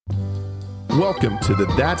Welcome to the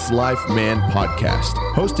That's Life Man podcast,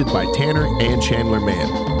 hosted by Tanner and Chandler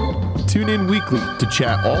Mann. Tune in weekly to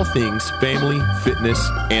chat all things family, fitness,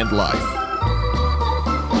 and life.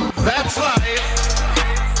 That's life.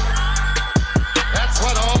 That's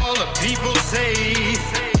what all the people say.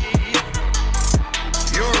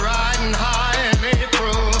 You're riding high in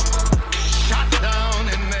April, shot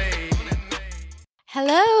down in May.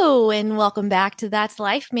 Hello, and welcome back to That's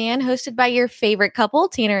Life Man, hosted by your favorite couple,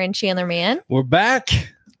 Tanner and Chandler Mann. We're back.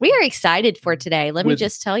 We are excited for today. Let me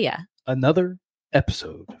just tell you. Another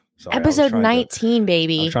episode. Sorry, Episode 19,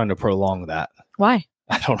 baby. I'm trying to prolong that. Why?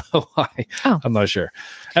 I don't know why. Oh. I'm not sure.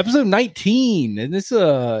 Episode 19. And it's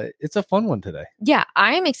a fun one today. Yeah,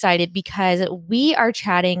 I am excited because we are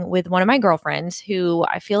chatting with one of my girlfriends who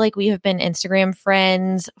I feel like we have been Instagram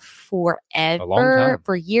friends forever,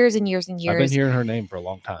 for years and years and years. I've been hearing her name for a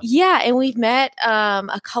long time. Yeah, and we've met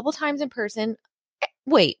a couple times in person.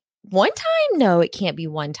 Wait, one time? No, it can't be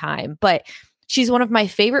one time, but she's one of my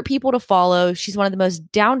favorite people to follow. She's one of the most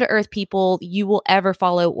down-to-earth people you will ever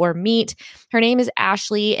follow or meet. Her name is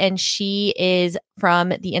Ashley, and she is from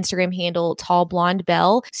the Instagram handle Tall Blonde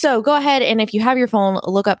Belle. So go ahead, and if you have your phone,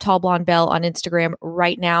 look up Tall Blonde Belle on Instagram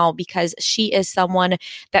right now, because she is someone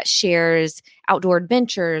that shares outdoor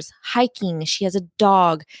adventures, hiking. She has a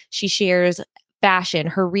dog. She shares fashion.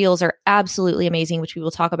 Her reels are absolutely amazing, which we will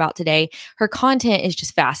talk about today. Her content is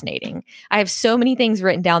just fascinating. I have so many things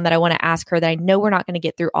written down that I want to ask her that I know we're not going to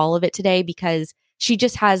get through all of it today, because she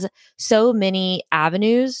just has so many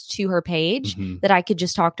avenues to her page that I could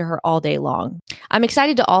just talk to her all day long. I'm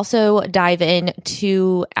excited to also dive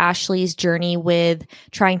into Ashley's journey with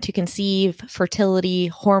trying to conceive, fertility,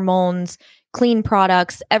 hormones, clean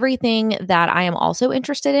products, everything that I am also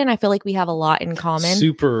interested in. I feel like we have a lot in common.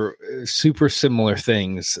 Super similar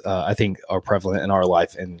things, I think, are prevalent in our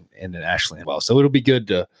life and in Ashley as well. So it'll be good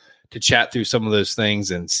to chat through some of those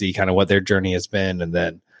things and see kind of what their journey has been, and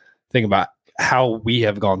then think about how we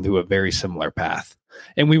have gone through a very similar path.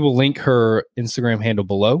 And we will link her Instagram handle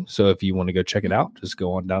below. So if you want to go check it out, just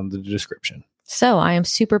go on down to the description. So I am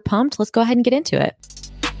super pumped. Let's go ahead and get into it.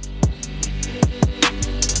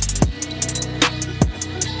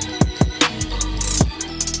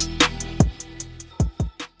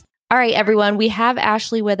 All right, everyone, we have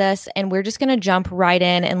Ashley with us, and we're just going to jump right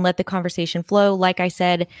in and let the conversation flow. Like I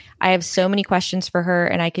said, I have so many questions for her,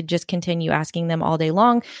 and I could just continue asking them all day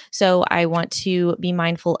long. So I want to be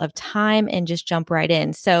mindful of time and just jump right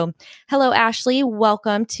in. So hello, Ashley.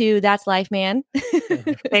 Welcome to That's Life Man.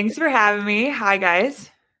 Thanks for having me. Hi, guys.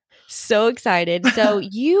 So excited. So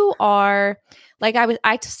you are... Like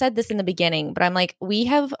I said this in the beginning, but I'm like, we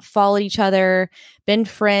have followed each other, been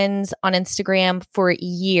friends on Instagram for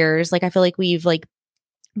years. Like, I feel like we've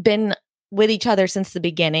been with each other since the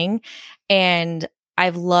beginning, and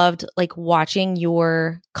I've loved watching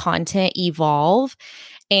your content evolve,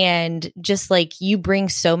 and just you bring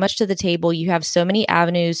so much to the table. You have so many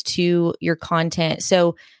avenues to your content.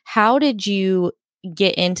 So how did you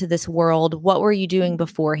get into this world? What were you doing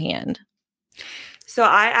beforehand? So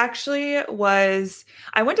I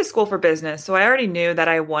went to school for business. So I already knew that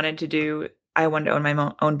I wanted to own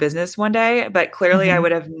my own business one day, but clearly I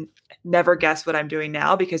would have never guessed what I'm doing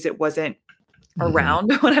now, because it wasn't around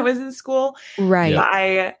when I was in school. Right.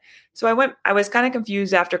 I was kind of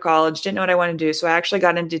confused after college, didn't know what I wanted to do. So I actually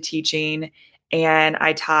got into teaching, and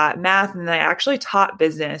I taught math, and then I actually taught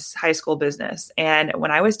business, high school business. And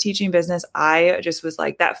when I was teaching business, I just was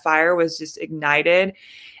like, that fire was just ignited.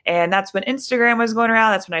 And that's when Instagram was going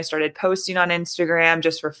around. That's when I started posting on Instagram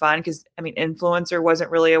just for fun. Because influencer wasn't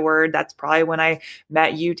really a word. That's probably when I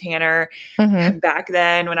met you, Tanner, back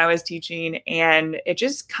then when I was teaching. And it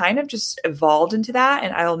just kind of just evolved into that.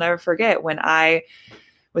 And I'll never forget when I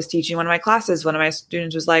was teaching one of my classes, one of my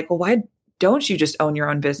students was like, well, why don't you just own your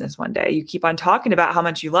own business one day? You keep on talking about how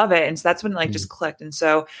much you love it. And so that's when it just clicked. And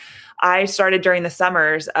so I started during the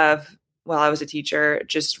summers while I was a teacher,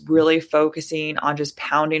 just really focusing on just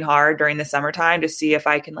pounding hard during the summertime to see if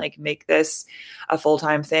I can make this a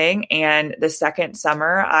full-time thing. And the second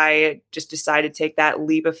summer, I just decided to take that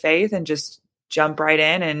leap of faith and just jump right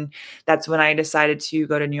in. And that's when I decided to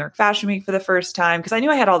go to New York Fashion Week for the first time, because I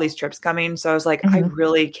knew I had all these trips coming. So I was like, I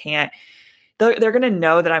really can't, they're going to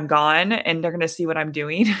know that I'm gone, and they're going to see what I'm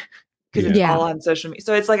doing because it's all on social media.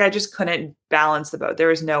 So it's like, I just couldn't balance the both. There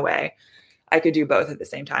was no way I could do both at the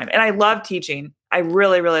same time. And I loved teaching. I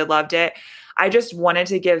really, really loved it. I just wanted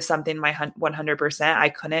to give something my 100%. I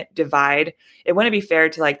couldn't divide. It wouldn't be fair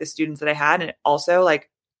to the students that I had. And also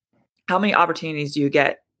how many opportunities do you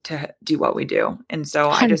get to do what we do? And so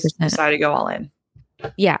 100%. I just decided to go all in.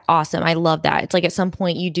 Yeah. Awesome. I love that. It's at some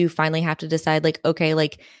point you do finally have to decide okay,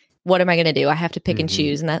 what am I going to do? I have to pick and Mhm.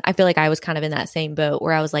 choose. And I feel like I was kind of in that same boat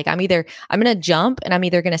where I was like, I'm going to jump and I'm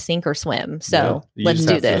either going to sink or swim. So You let's just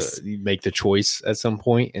do have this. to make the choice at some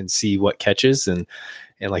point and see what catches. And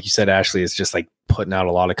like you said, Ashley, it's just like putting out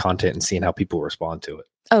a lot of content and seeing how people respond to it.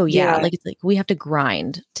 Oh yeah. Yeah. Like it's like we have to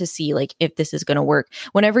grind to see like if this is going to work.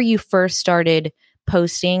 Whenever you first started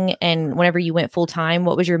posting and whenever you went full time,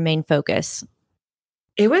 what was your main focus?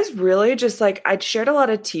 It was really just like I shared a lot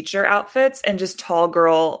of teacher outfits and just tall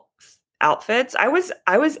girl outfits. I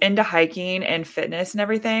was into hiking and fitness and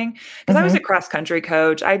everything because I was a cross country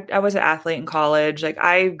coach. I was an athlete in college. Like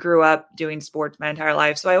I grew up doing sports my entire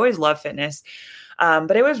life, so I always loved fitness.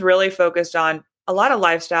 But it was really focused on a lot of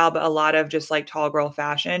lifestyle, but a lot of just like tall girl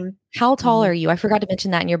fashion. How tall Mhm. are you? I forgot to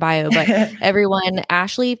mention that in your bio, but everyone,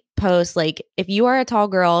 Ashley posts like if you are a tall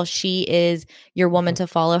girl, she is your woman to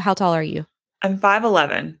follow. How tall are you? I'm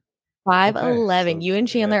 5'11". 5'11". so, You and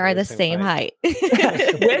Chandler yeah, are we're the the same same height.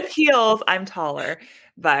 With heels, I'm taller,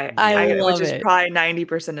 but I love which is it. probably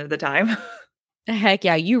 90% of the time. Heck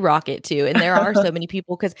yeah, you rock it too. And there are so many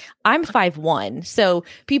people because I'm 5'1". So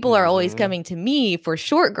people are always Mhm. coming to me for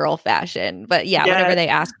short girl fashion. But yeah, whenever Yes. they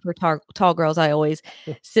ask for tall girls, I always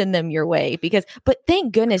send them your way but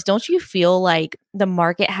thank goodness, don't you feel like the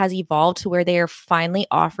market has evolved to where they are finally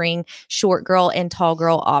offering short girl and tall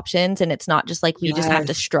girl options and it's not just like we just have to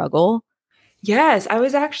Yes. struggle? Yes, I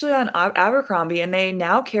was actually on Abercrombie and they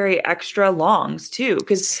now carry extra longs too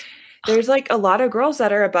because there's like a lot of girls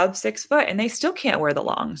that are above 6 foot and they still can't wear the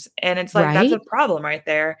longs. And it's like, that's a Right? problem right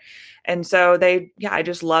there. And so I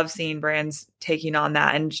just love seeing brands taking on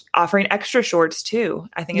that and offering extra shorts too.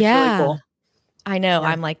 I think it's really Yeah. cool. I know. Yeah.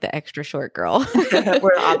 I'm like the extra short girl. We're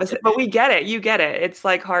the opposite, but we get it. You get it. It's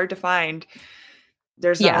like hard to find.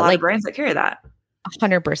 There's not Yeah, a lot like of brands that carry that.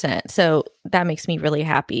 100%. So that makes me really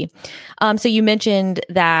happy. So you mentioned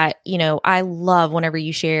that, I love whenever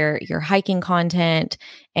you share your hiking content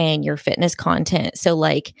and your fitness content. So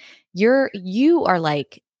like you are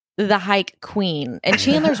like the hike queen and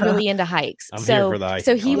Chandler's really into hikes. I'm here for the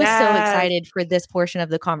So hiking he was so content. excited for this portion of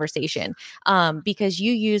the conversation because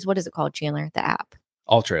you use, what is it called, Chandler? The app,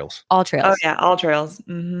 All Trails. All Trails. Oh yeah, All Trails.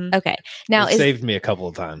 Mhm. Okay. Now It saved me a couple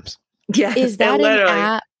of times. Yes, is it that an literally-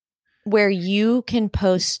 app where you can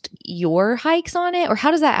post your hikes on it, or how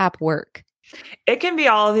does that app work? It can be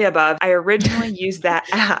all of the above. I originally used that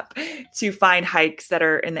app to find hikes that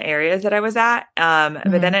are in the areas that I was at.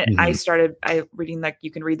 But then I started reading, like, you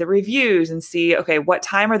can read the reviews and see, okay, what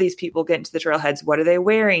time are these people getting to the trailheads? What are they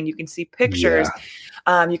wearing? You can see pictures.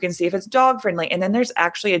 You can see if it's dog friendly. And then there's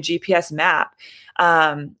actually a GPS map.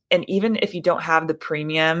 And even if you don't have the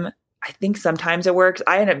premium, I think sometimes it works.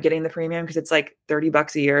 I end up getting the premium because it's like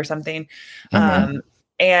 $30 a year or something.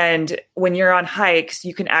 And when you're on hikes,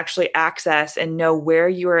 you can actually access and know where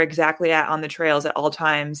you are exactly at on the trails at all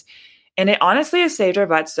times. And it honestly has saved our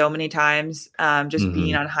butts so many times, just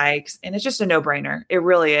being on hikes. And it's just a no-brainer. It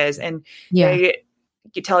really is. And they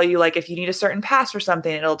tell you, like, if you need a certain pass or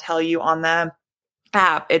something, it'll tell you on the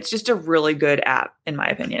app. It's just a really good app, in my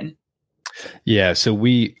opinion. Yeah. So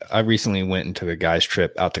I recently went and took a guy's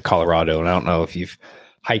trip out to Colorado, and I don't know if you've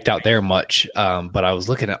hiked out there much, but I was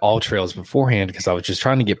looking at All Trails beforehand because I was just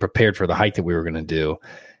trying to get prepared for the hike that we were going to do.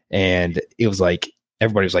 And it was like,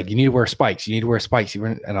 everybody was like, you need to wear spikes. You need to wear spikes.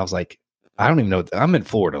 And I was like, I don't even know. I'm in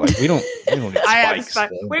Florida. Like, we don't need spikes.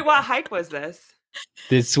 Wait, what hike was this?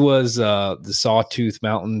 This was the Sawtooth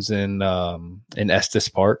Mountains in Estes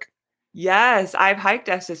Park. Yes, I've hiked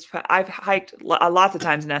Estes. I've hiked lots of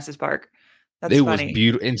times in Estes Park. That's funny. Was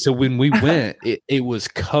beautiful. And so when we went, it was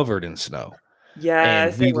covered in snow.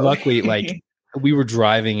 Yes. And we luckily, like, we were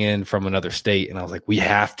driving in from another state, and I was like, we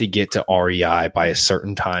have to get to REI by a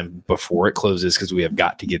certain time before it closes because we have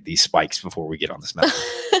got to get these spikes before we get on this mountain.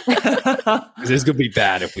 Because it's going to be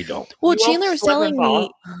bad if we don't. Well, Chandler was telling me.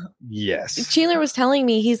 Yes. Chandler was telling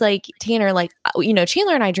me, he's like, Tanner, like,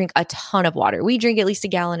 Chandler and I drink a ton of water. We drink at least a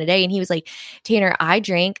gallon a day. And he was like, Tanner, I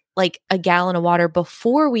drank like a gallon of water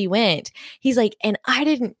before we went. He's like, and I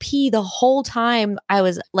didn't pee the whole time I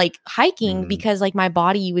was like hiking because like my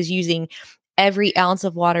body was using every ounce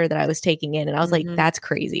of water that I was taking in. And I was like, that's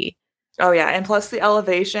crazy. Oh yeah. And plus the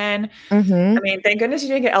elevation. I mean, thank goodness you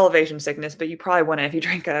didn't get elevation sickness, but you probably wouldn't if you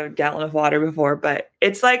drank a gallon of water before. But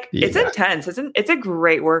it's like, it's intense. It's a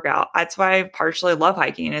great workout. That's why I partially love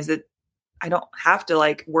hiking, is that I don't have to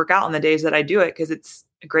like work out on the days that I do it because it's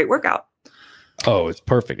a great workout. Oh, it's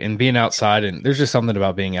perfect. And being outside, and there's just something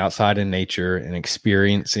about being outside in nature and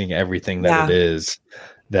experiencing everything that it is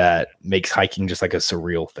that makes hiking just like a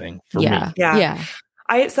surreal thing for me. Yeah.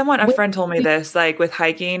 A friend told me this, like with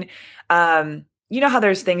hiking, you know how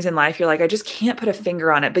there's things in life you're like, I just can't put a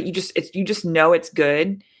finger on it, but you just know it's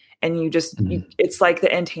good. and you just, it's like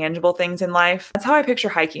the intangible things in life. That's how I picture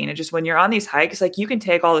hiking. And just when you're on these hikes, like you can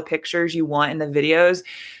take all the pictures you want in the videos,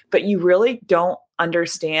 but you really don't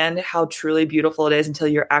understand how truly beautiful it is until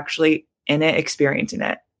you're actually in it, experiencing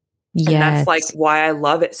it. Yes. And that's like why I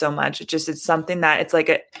love it so much. It's something that it's like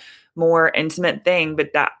a more intimate thing,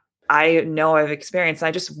 but that I know I've experienced. And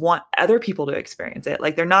I just want other people to experience it.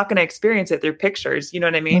 Like they're not going to experience it through pictures. You know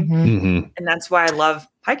what I mean? Mhm. And that's why I love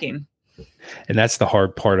hiking. And that's the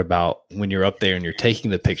hard part about when you're up there and you're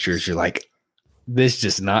taking the pictures, you're like, this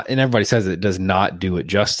just not, and everybody says it does not do it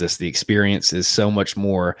justice. The experience is so much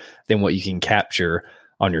more than what you can capture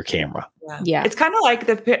on your camera. Yeah. It's kind of like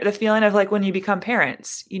the feeling of like when you become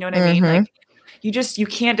parents, you know what I mean? Mhm. Like you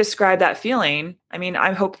can't describe that feeling. I mean,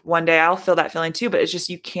 I hope one day I'll feel that feeling too, but it's just,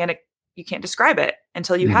 you can't describe it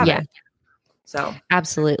until you have it. So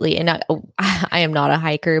absolutely. And I am not a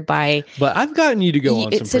hiker by, but I've gotten you to go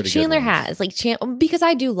on some so pretty Chandler good ones. has like, because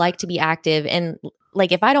I do like to be active, and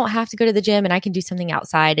like, if I don't have to go to the gym and I can do something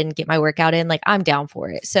outside and get my workout in, like I'm down for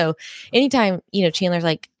it. So anytime, Chandler's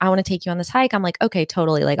like, I want to take you on this hike, I'm like, okay,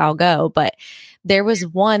 totally. Like I'll go. But there was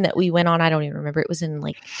one that we went on. I don't even remember. It was in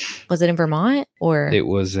was it in Vermont or? It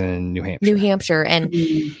was in New Hampshire. New Hampshire. And,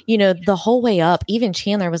 the whole way up, even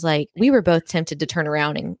Chandler was like, we were both tempted to turn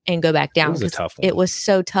around and go back down. It was a tough one. It was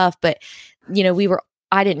so tough. But,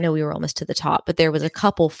 I didn't know we were almost to the top, but there was a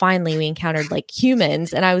couple, finally we encountered like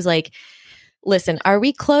humans. And I was like, listen, are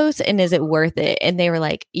we close and is it worth it? And they were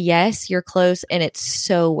like, yes, you're close and it's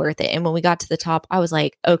so worth it. And when we got to the top, I was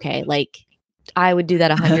like, okay, like I would do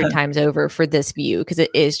that 100 times over for this view, because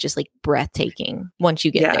it is just like breathtaking once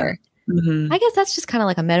you get there. I guess that's just kind of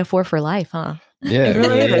like a metaphor for life, huh? Yeah, It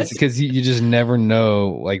really is. because you just never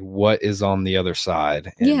know like what is on the other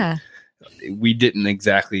side. And Yeah. we didn't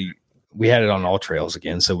exactly. We had it on all trails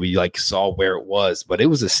again, so we like saw where it was, but it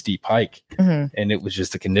was a steep hike, and it was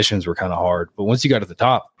just the conditions were kind of hard. But once you got to the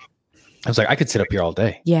top, I was like, I could sit up here all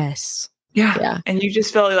day. Yes. yeah. Yeah. And you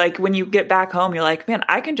just feel like when you get back home, you're like, man,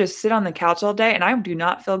 I can just sit on the couch all day and I do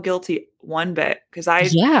not feel guilty one bit, because I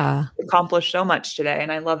accomplished so much today.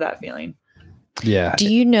 And I love that feeling. Yeah.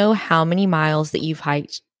 Do you know how many miles that you've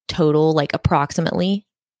hiked total, like approximately?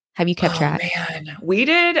 Have you kept track? Man, we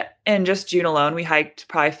did in just June alone, we hiked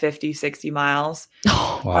probably 50, 60 miles.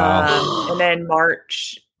 Wow. And then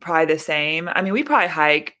March, probably the same. I mean, we could probably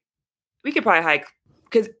hike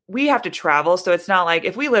because we have to travel. So it's not like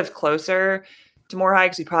if we lived closer to more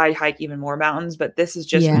hikes, we'd probably hike even more mountains. But this is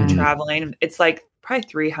just Yeah. traveling. It's like probably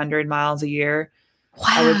 300 miles a year, Wow.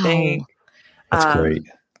 I would think. That's great.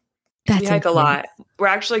 That's we hike intense. a lot. We're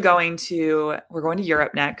actually going to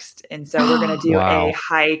Europe next. And so we're going to do Wow. a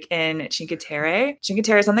hike in Cinque Terre. Cinque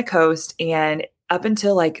Terre is on the coast. And up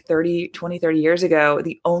until like 30 years ago,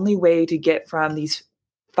 the only way to get from these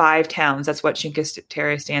 5 towns, that's what Cinque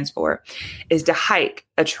Terre stands for, is to hike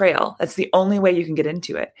a trail. That's the only way you can get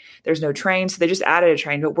into it. There's no train. So they just added a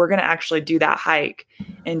train, but we're going to actually do that hike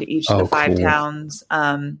into each of the 5 cool. towns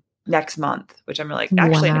next month, which I'm really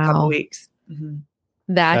actually in a couple Wow. weeks. Mm-hmm.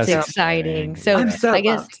 That's That's exciting. amazing. So I'm so I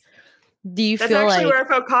guess, pumped. do you That's feel actually like,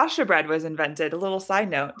 where focaccia bread was invented. A little side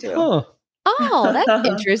note too. Huh. oh, that's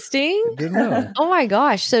interesting. Didn't know. Oh my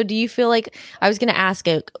gosh. So do you feel like, I was going to ask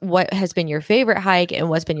what has been your favorite hike and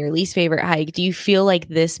what's been your least favorite hike? Do you feel like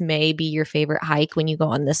this may be your favorite hike when you go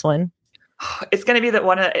on this one? It's going to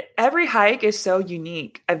be every hike is so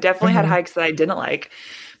unique. I've definitely had Mhm. hikes that I didn't like,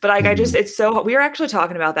 but like we were actually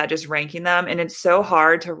talking about that, just ranking them. And it's so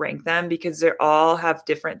hard to rank them because they all have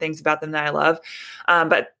different things about them that I love.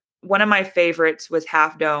 But one of my favorites was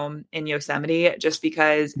Half Dome in Yosemite, just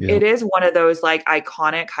because it is one of those like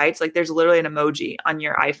iconic hikes. Like there's literally an emoji on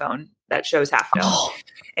your iPhone that shows Half Dome. Oh,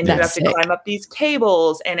 and you have that's to sick. climb up these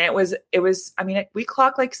cables. And it was, I mean, we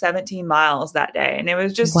clocked like 17 miles that day. And it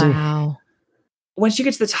was just, wow. once you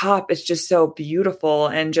get to the top, it's just so beautiful.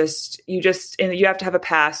 And you have to have a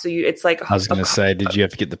pass. So it's like, I was going to say, did you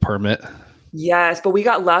have to get the permit? yes, but we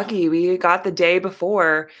got lucky. We got the day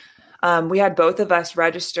before. We had both of us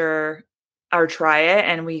register or try it,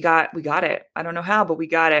 and we got it. I don't know how, but we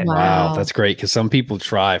got it. Wow. That's great, because some people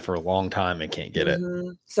try for a long time and can't get it.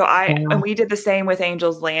 Mhm. So and we did the same with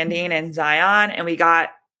Angels Landing and Zion, and we got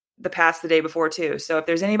the pass the day before too. So if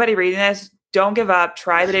there's anybody reading this, don't give up.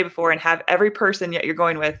 Try the day before and have every person you're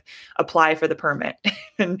going with apply for the permit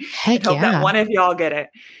and Heck hope yeah. that one of y'all get it.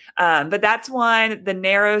 But that's one. The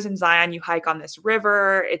Narrows in Zion, you hike on this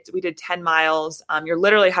river. We did 10 miles. You're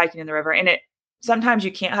literally hiking in the river, and sometimes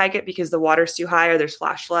you can't hike it because the water's too high or there's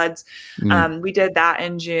flash floods. We did that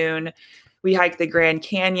in June. We hiked the Grand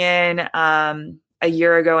Canyon a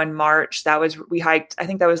year ago in March. I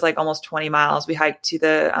think that was like almost 20 miles. We hiked to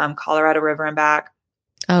the Colorado River and back.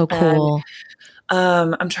 Oh, cool.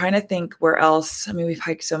 I'm trying to think where else. I mean, we've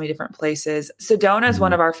hiked so many different places. Sedona is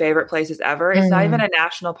one of our favorite places ever. It's not even a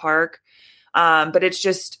national park. But it's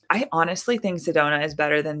just, I honestly think Sedona is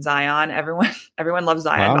better than Zion. Everyone loves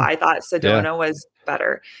Zion, but I thought Sedona was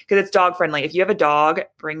better because it's dog friendly. If you have a dog,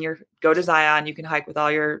 go to Zion. You can hike with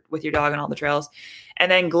your dog on all the trails.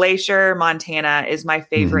 And then Glacier, Montana is my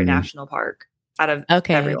favorite national park out of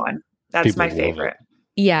everyone. That's People my love favorite. it.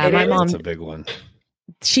 Yeah, my mom, That's a big one.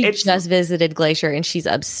 she just visited Glacier and she's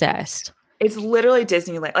obsessed. It's literally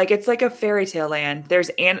Disneyland. Like it's like a fairy tale land. There's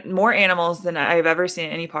more animals than I've ever seen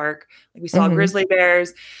in any park. Like we saw grizzly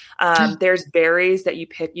bears. There's berries that you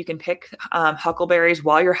pick. You can pick huckleberries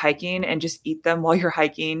while you're hiking and just eat them while you're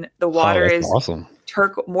hiking. The water is awesome.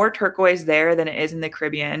 More turquoise there than it is in the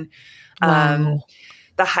Caribbean. Wow.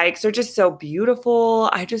 The hikes are just so beautiful.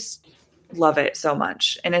 I just love it so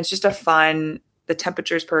much. And it's just the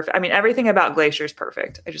temperature is perfect. I mean, everything about Glacier is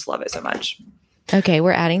perfect. I just love it so much. Okay,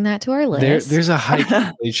 we're adding that to our list. There's a hike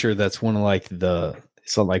in Glacier that's one of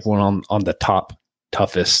one on the top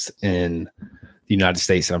toughest in the United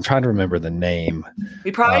States. And I'm trying to remember the name.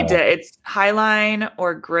 We probably did. It's Highline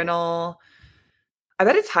or Grinnell. I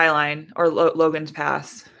bet it's Highline or Logan's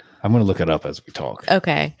Pass. I'm going to look it up as we talk.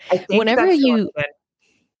 Okay.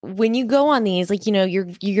 When you go on these, like,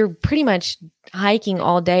 you're pretty much hiking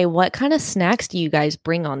all day. What kind of snacks do you guys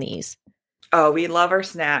bring on these? Oh, we love our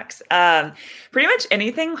snacks. Pretty much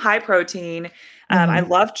anything high protein. I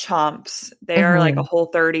love Chomps. They are like a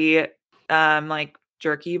Whole30, like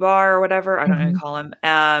jerky bar or whatever. I don't know what to call them.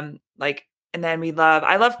 And then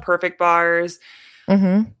I love Perfect Bars.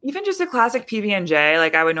 Even just a classic PB&J.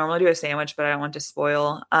 Like I would normally do a sandwich, but I don't want to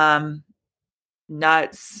spoil.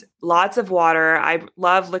 Nuts, lots of water. I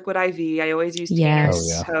love Liquid IV. I always use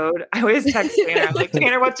Tanner's code. I always text Tanner. I'm like,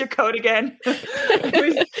 Tanner, what's your code again?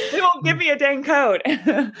 They won't give me a dang code.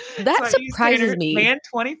 That surprises me. Man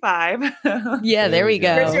 25. Yeah, there we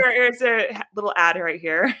go. Here's a little ad right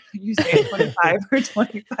here. Use Man 25 for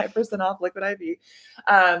 25% off Liquid IV.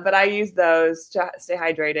 But I use those to stay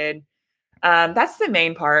hydrated. That's the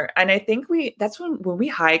main part. And I think that's when we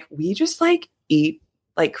hike, we just like eat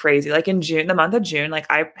like crazy. Like in June, the month of June, like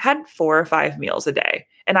I had 4 or 5 meals a day.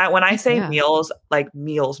 And when I say meals, like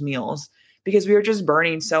meals, because we were just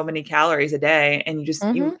burning so many calories a day. And you just,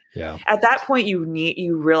 at that point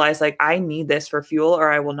you realize like, I need this for fuel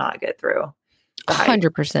or I will not get through.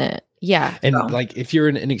 100%. Yeah. And like, if you're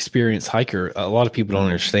an inexperienced hiker, a lot of people don't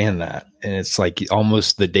understand that. And it's like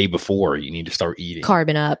almost the day before you need to start eating.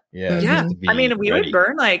 Carbon up. Yeah. Yeah. I mean, we would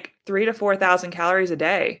burn like 3,000 to 4,000 calories a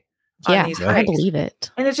day. Yeah, I believe it.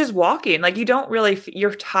 And it's just walking. Like you don't really,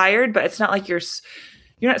 you're tired, but it's not like you're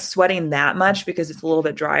not sweating that much because it's a little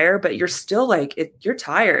bit drier, but you're still like, you're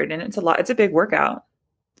tired and it's a big workout.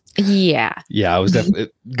 Yeah. Yeah. I was definitely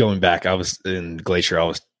going back. I was in Glacier. I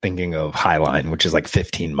was thinking of Highline, which is like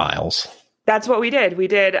 15 miles. That's what we did. We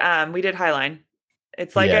did Highline.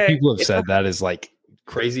 It's like people have said that is like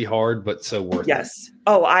crazy hard, but so worth it. Yes.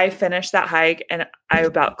 Oh, I finished that hike and I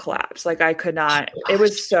about collapsed. Like I could not. It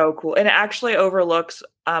was so cool. And it actually overlooks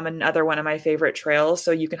another one of my favorite trails.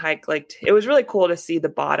 So you can hike it was really cool to see the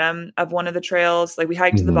bottom of one of the trails. Like we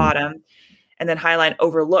hiked to the bottom and then Highline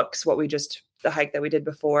overlooks the hike that we did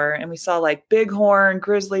before. And we saw like bighorn,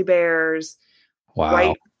 grizzly bears,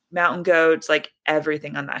 white mountain goats, like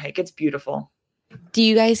everything on that hike. It's beautiful. Do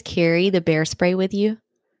you guys carry the bear spray with you?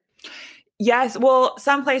 Yes. Well,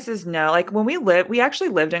 some places no. Like when we actually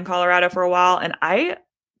lived in Colorado for a while and I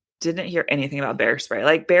didn't hear anything about bear spray.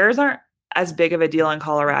 Like bears aren't as big of a deal in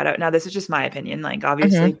Colorado. Now, this is just my opinion. Like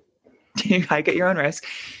obviously you hike at your own risk.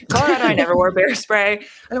 Colorado, I never wore bear spray.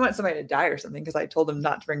 I don't want somebody to die or something because I told them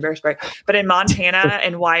not to bring bear spray. But in Montana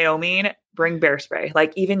and Wyoming, bring bear spray.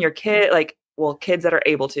 Like even your kid, kids that are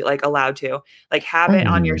able to, like allowed to, like have it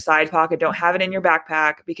on your side pocket. Don't have it in your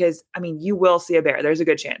backpack because I mean, you will see a bear. There's a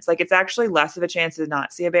good chance. Like it's actually less of a chance to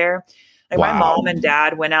not see a bear. Like my mom and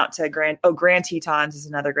dad went out to Grand Tetons is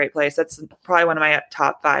another great place. That's probably one of my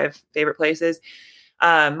top 5 favorite places.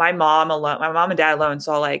 My mom and dad alone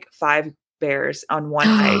saw like 5 bears on one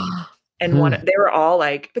hike. And they were all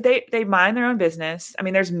like, but they mind their own business. I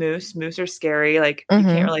mean, there's moose. Moose are scary. Like you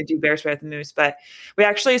can't really do bear spray with the moose, but we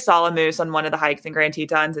actually saw a moose on one of the hikes in Grand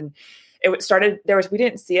Tetons, and it started. We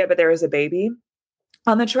didn't see it, but there was a baby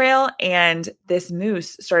on the trail, and this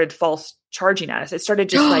moose started false charging at us. It started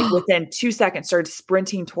just like within 2 seconds, started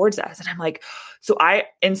sprinting towards us, and I'm like, so I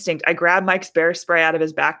grabbed Mike's bear spray out of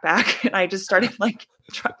his backpack, and I just started like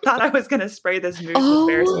thought I was going to spray this moose with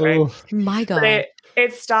bear spray. My God. But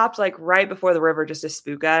it stopped like right before the river just to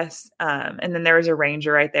spook us. And then there was a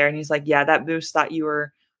ranger right there and he's like, yeah, that moose thought you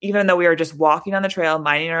were even though we were just walking on the trail,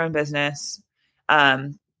 minding our own business,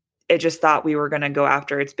 it just thought we were going to go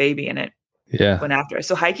after its baby, and it went after it.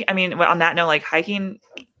 So hiking, I mean, on that note, like hiking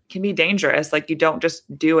can be dangerous. Like you don't just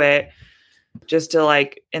do it just to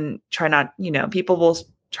like, and try not, people will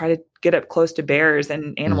try to get up close to bears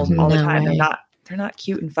and animals all the No time. way. They're not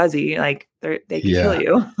cute and fuzzy. Like they can kill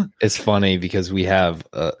you. It's funny because we have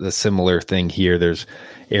the similar thing here. There's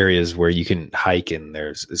areas where you can hike, and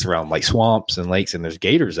it's around like swamps and lakes, and there's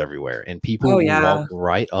gators everywhere, and people walk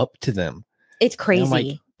right up to them. It's crazy. And I'm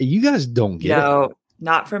like, you guys don't get it. No,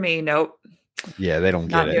 not for me. Nope. Yeah, they don't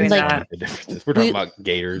Not get doing it. that. We're talking about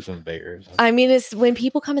gators and bears. I mean, it's when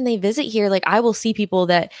people come and they visit here, like I will see people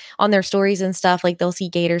that on their stories and stuff, like they'll see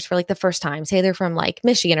gators for like the first time. Say they're from like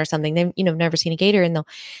Michigan or something. They've, never seen a gator, and they'll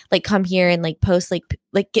like come here and like post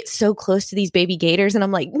like get so close to these baby gators. And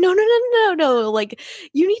I'm like, no. Like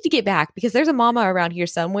you need to get back because there's a mama around here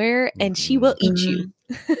somewhere and she will eat you.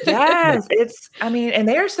 Yes. And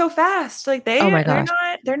they are so fast. Like Oh my gosh.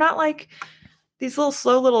 they're not like these little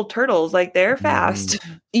slow little turtles. Like they're fast.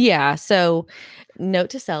 Yeah. So note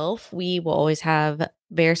to self, we will always have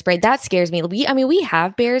bear spray. That scares me. We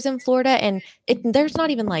have bears in Florida, and there's not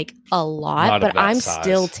even like a lot, Not of but that I'm size.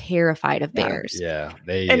 still terrified of Yeah. bears. Yeah,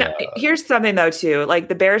 And here's something though, too, like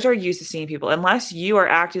the bears are used to seeing people unless you are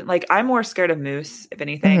acting like I'm more scared of moose, if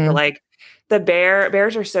anything, but like the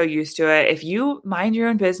bears are so used to it. If you mind your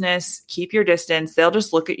own business, keep your distance, they'll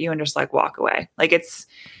just look at you and just like walk away. Like it's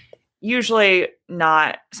usually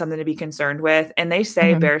not something to be concerned with. And they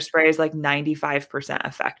say bear spray is like 95%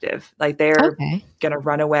 effective. Like they're going to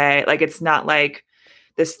run away. Like it's not like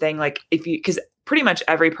this thing, like because pretty much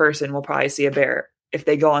every person will probably see a bear if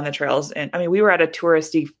they go on the trails. And I mean, we were at a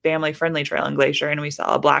touristy family friendly trail in Glacier and we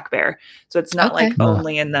saw a black bear. So it's not like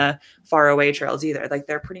only in the far away trails either. Like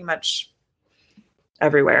they're pretty much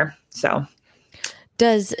everywhere. So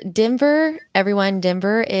does Denver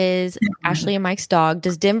is Ashley and Mike's dog.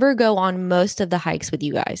 Does Denver go on most of the hikes with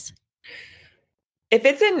you guys? If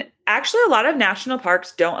it's actually a lot of national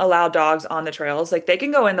parks don't allow dogs on the trails. Like they can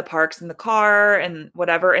go in the parks in the car and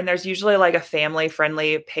whatever. And there's usually like a family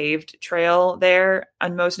friendly paved trail there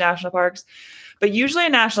on most national parks. But usually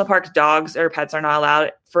in national parks, dogs or pets are not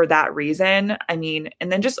allowed for that reason. I mean,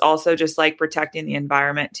 and then just like protecting the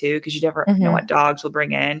environment too, because you never know what dogs will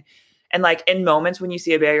bring in. And like in moments when you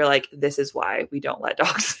see a bear, you're like, this is why we don't let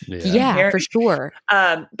dogs. Yeah, for sure.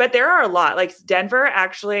 But there are a lot. Like Denver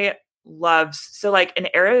actually loves. So like in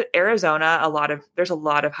Arizona, there's a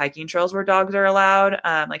lot of hiking trails where dogs are allowed.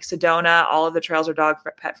 Like Sedona, all of the trails are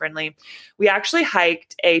pet friendly. We actually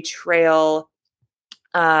hiked a trail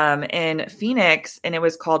in Phoenix, and it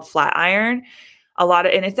was called Flatiron.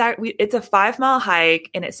 It's a 5-mile hike,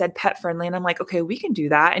 and it said pet friendly, and I'm like, okay, we can do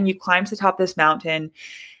that. And you climb to the top of this mountain,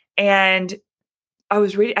 and I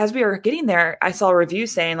was reading as we were getting there, I saw a review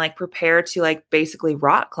saying like prepare to like basically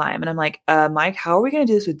rock climb, and I'm like, Mike, how are we going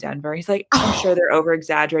to do this with Denver? He's like, I'm sure they're over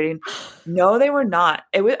exaggerating. No, they were not.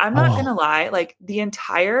 I'm not going to lie. Like the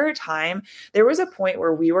entire time, there was a point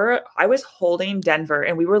where I was holding Denver,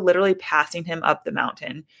 and we were literally passing him up the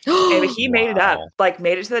mountain, and he made it up, like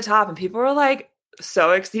made it to the top, and people were like,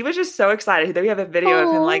 he was just so excited. We have a video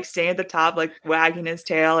of him like staying at the top, like wagging his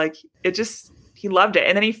tail. Like he loved it.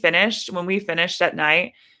 And then when we finished at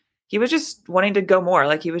night, he was just wanting to go more.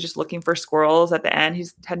 Like he was just looking for squirrels at the end.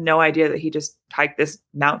 He's had no idea that he just hiked this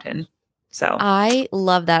mountain. So I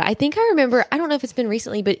love that. I think I remember, I don't know if it's been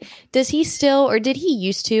recently, but does he still, or did he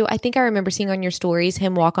used to? I think I remember seeing on your stories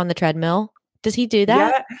him walk on the treadmill. Does he do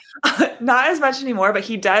that? Yeah, not as much anymore, but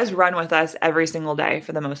he does run with us every single day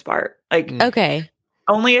for the most part. Like, okay.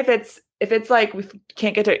 Only if it's like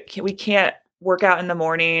we can't work out in the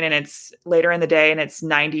morning and it's later in the day and it's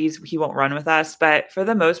 90s, he won't run with us. But for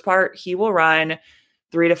the most part, he will run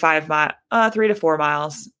 3 to 4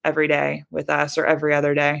 miles every day with us, or every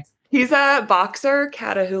other day. He's a boxer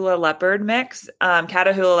Catahoula Leopard mix.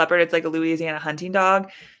 Catahoula Leopard, it's like a Louisiana hunting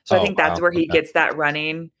dog. So I think that's where he gets that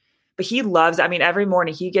running. But he loves, every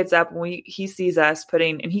morning he gets up when he sees us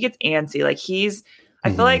and he gets antsy. Like I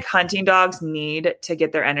feel like hunting dogs need to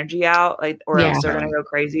get their energy out, like, or else they're going to go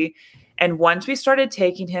crazy. And once we started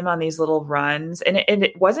taking him on these little runs, and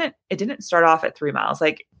it didn't start off at 3 miles.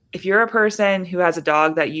 Like if you're a person who has a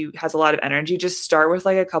dog that has a lot of energy, just start with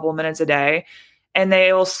like a couple minutes a day, and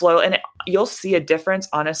they will you'll see a difference,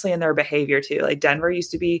 honestly, in their behavior too. Like Denver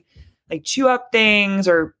used to be like chew up things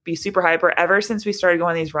or be super hyper. Ever since we started going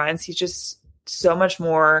on these runs, he's just so much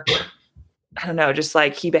more, I don't know, just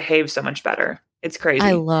like he behaves so much better. It's crazy.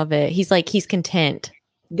 I love it. He's content.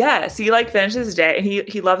 Yes, he like finishes his day.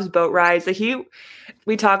 He loves boat rides. Like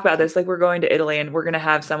we talk about this, like we're going to Italy and we're going to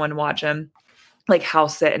have someone watch him. like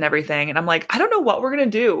house sit and everything. And I'm like, I don't know what we're going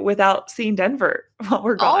to do without seeing Denver while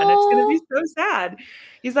we're gone. It's going to be so sad.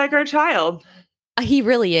 He's like our child. He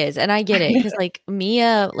really is. And I get it. Because like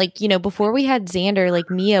Mia, like, before we had Xander, like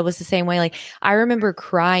Mia was the same way. Like I remember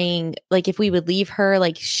crying, like if we would leave her,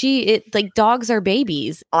 like like dogs are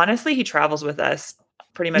babies. Honestly, he travels with us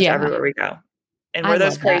pretty much everywhere we go. And we're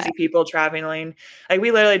those crazy people traveling. Like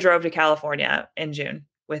we literally drove to California in June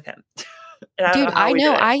with him. And Dude, I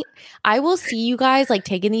know. I will see you guys like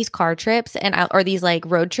taking these car trips or these like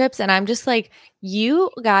road trips, and I'm just like, you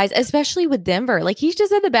guys, especially with Denver, like he's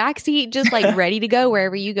just in the back seat, just like ready to go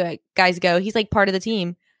wherever you guys go. He's like part of the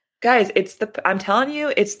team. Guys, I'm telling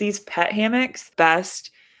you, it's these pet hammocks, best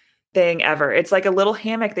thing ever. It's like a little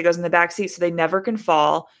hammock that goes in the back seat, so they never can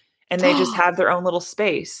fall. And they just have their own little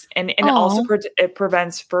space. And also it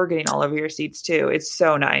prevents fur getting all over your seats too. It's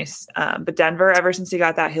so nice. But Denver, ever since he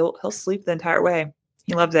got that, he'll sleep the entire way.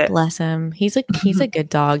 He loves it. Bless him. He's a good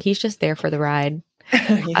dog. He's just there for the ride.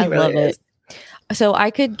 I love it. So I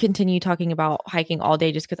could continue talking about hiking all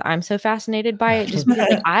day just because I'm so fascinated by it. Just because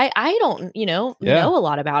like, I don't, know a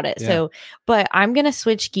lot about it. Yeah. So, but I'm going to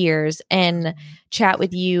switch gears and chat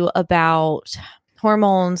with you about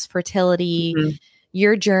hormones, fertility,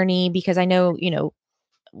 your journey, because I know,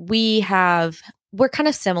 we're kind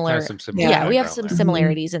of similar. We have some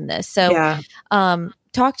similarities in this. So,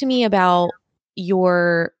 talk to me about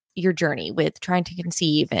your journey with trying to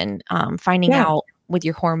conceive and finding out with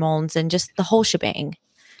your hormones and just the whole shebang.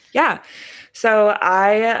 Yeah. So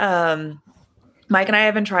Mike and I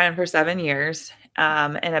have been trying for 7 years,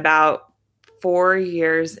 and about 4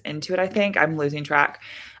 years into it, I think I'm losing track.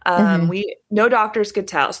 No doctors could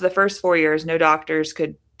tell. So the first 4 years, no doctors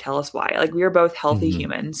could tell us why. Like we were both healthy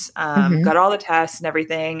humans, got all the tests and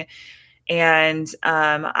everything. And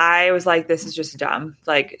I was like, this is just dumb.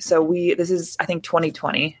 Like, this is, I think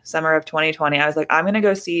 2020, summer of 2020. I was like, I'm going to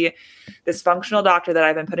go see this functional doctor that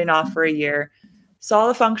I've been putting off for a year. Saw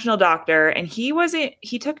the functional doctor and he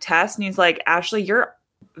took tests and he's like, Ashley, you're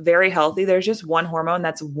very healthy. There's just one hormone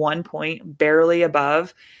that's 1 point barely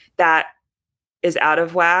above that is out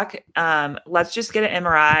of whack. Let's just get an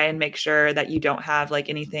MRI and make sure that you don't have like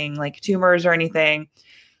anything like tumors or anything.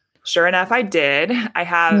 Sure enough, I did. I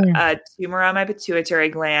have a tumor on my pituitary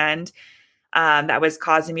gland that was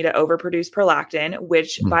causing me to overproduce prolactin,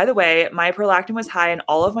 which by the way, my prolactin was high in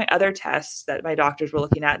all of my other tests that my doctors were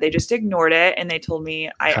looking at. They just ignored it. And they told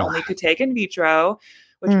me I only could take in vitro,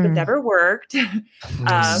 which would have never worked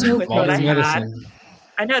with what I had.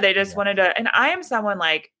 I know they just wanted to, and I am someone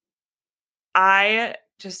like,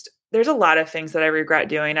 there's a lot of things that I regret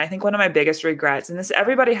doing. I think one of my biggest regrets, and this,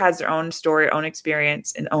 everybody has their own story, own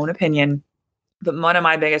experience, and own opinion. But one of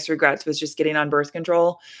my biggest regrets was just getting on birth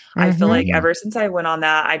control. I feel like ever since I went on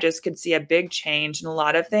that, I just could see a big change in a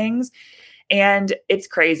lot of things. And it's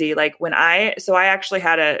crazy. Like I actually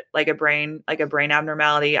had a brain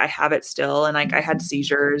abnormality. I have it still. And like I had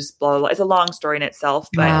seizures, blah, blah, blah. It's a long story in itself,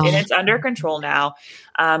 but and it's under control now.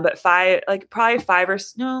 But 6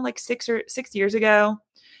 years ago,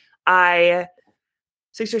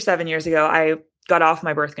 6 or 7 years ago, I got off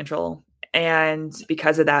my birth control. And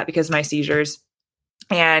because of my seizures,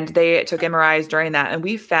 and they took MRIs during that. And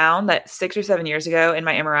we found that 6 or 7 years ago in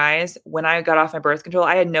my MRIs, when I got off my birth control,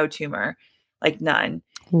 I had no tumor. Like none.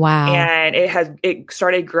 Wow. And it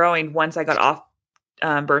started growing once I got off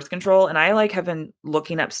birth control. And I have been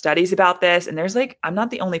looking up studies about this. And there's I'm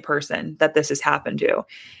not the only person that this has happened to.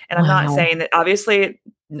 And I'm not saying that, obviously,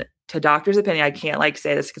 to doctor's opinion, I can't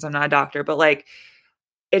say this because I'm not a doctor, but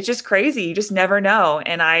it's just crazy. You just never know.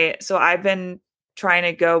 And so I've been trying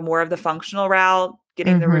to go more of the functional route,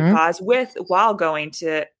 getting the root cause while going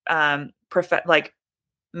to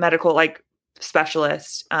medical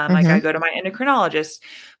specialist. I go to my endocrinologist,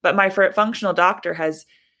 but my functional doctor has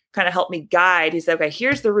kind of helped me guide. He said, okay,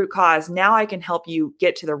 here's the root cause. Now I can help you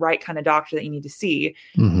get to the right kind of doctor that you need to see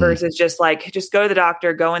versus just go to the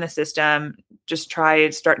doctor, go in the system, just try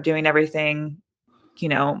to start doing everything,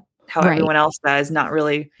 how everyone else does, not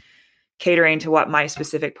really catering to what my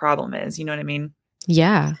specific problem is. You know what I mean?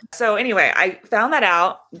 Yeah. So anyway, I found that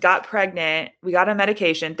out, got pregnant. We got a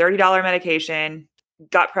medication, $30 medication,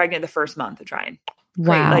 got pregnant the first month of trying.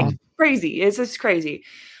 Wow. Crazy. It's just crazy.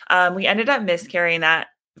 We ended up miscarrying that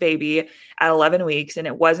baby at 11 weeks and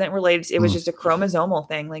it wasn't related. It was just a chromosomal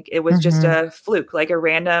thing. It was just a fluke, a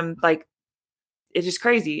random, it's just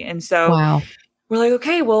crazy. And so we're like,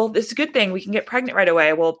 okay, well, this is a good thing. We can get pregnant right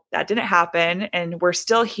away. Well, that didn't happen. And we're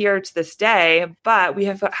still here to this day, but we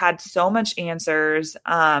have had so much answers.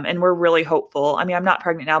 And we're really hopeful. I mean, I'm not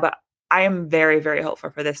pregnant now, but I am very, very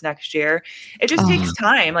hopeful for this next year. It just takes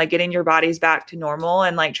time, like getting your bodies back to normal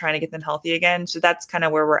and like trying to get them healthy again. So that's kind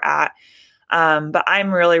of where we're at. But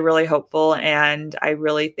I'm really, really hopeful. And I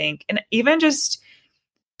really think, and even just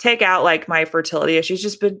take out like my fertility issues,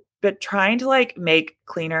 just but trying to like make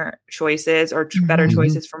cleaner choices or better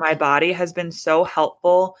choices for my body has been so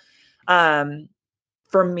helpful.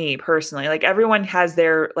 For me personally, like everyone has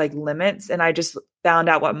their like limits, and I just found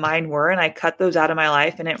out what mine were and I cut those out of my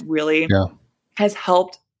life, and it really has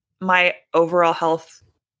helped my overall health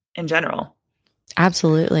in general.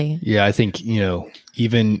 Absolutely. Yeah, I think,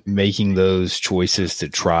 even making those choices to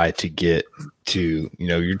try to get to,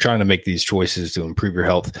 you're trying to make these choices to improve your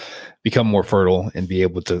health, become more fertile, and be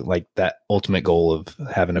able to like that ultimate goal of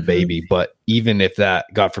having a baby. But even if that,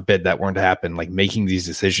 God forbid, that weren't to happen, like making these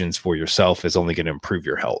decisions for yourself is only going to improve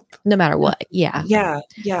your health. No matter what. Yeah. Yeah.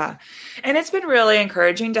 Yeah. And it's been really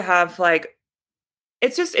encouraging to have like,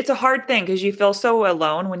 it's a hard thing because you feel so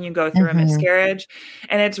alone when you go through a miscarriage,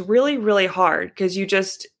 and it's really, really hard because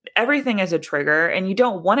everything is a trigger and you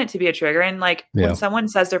don't want it to be a trigger. And like when someone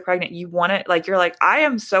says they're pregnant, you want it, like, you're like, I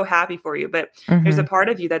am so happy for you. But there's a part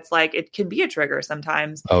of you that's like, it can be a trigger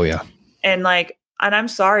sometimes. Oh yeah. And like, and I'm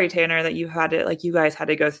sorry, Tanner, that you guys had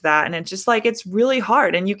to go through that. And it's just like, it's really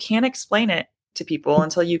hard and you can't explain it to people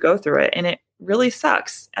until you go through it. And it really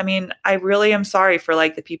sucks. I mean, I really am sorry for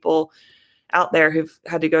like the people out there who've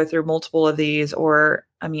had to go through multiple of these, or,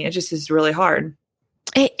 I mean, it just is really hard.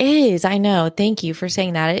 It is. I know. Thank you for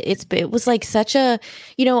saying that. It was like such a,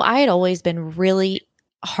 I had always been really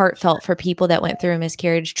heartfelt for people that went through a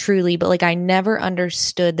miscarriage, truly, but like I never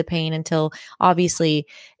understood the pain until obviously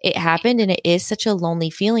it happened, and it is such a lonely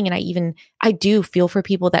feeling. And I do feel for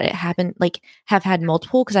people that it happened, like have had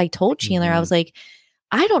multiple, because I told Chandler, I was like,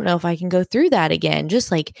 I don't know if I can go through that again.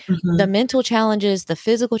 Just like the mental challenges, the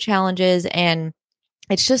physical challenges. And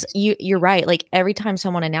it's just, you're right. Like every time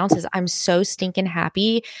someone announces, I'm so stinking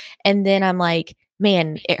happy. And then I'm like,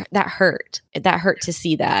 man, that hurt. That hurt to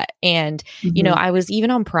see that. And, I was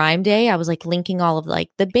even on Prime Day, I was like linking all of like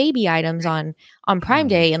the baby items on Prime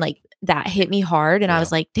Day. And like that hit me hard. And I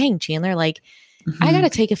was like, dang, Chandler, like I got to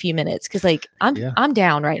take a few minutes. Cause like I'm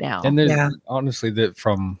down right now. And there's honestly that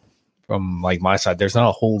from like my side, there's not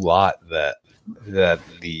a whole lot that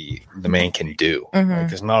the man can do. Like,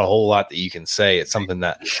 there's not a whole lot that you can say. It's something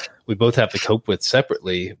that we both have to cope with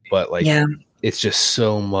separately, but like it's just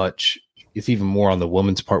so much. It's even more on the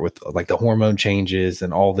woman's part with like the hormone changes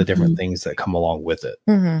and all the different things that come along with it.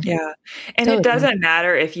 Yeah. And it doesn't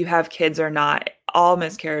matter if you have kids or not. All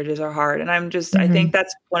miscarriages are hard. And I think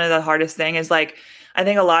that's one of the hardest thing is like, I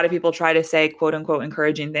think a lot of people try to say quote unquote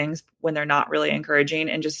encouraging things when they're not really encouraging,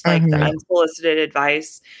 and just like the unsolicited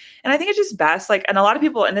advice. And I think it's just best, like, and a lot of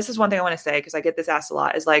people, and this is one thing I want to say, because I get this asked a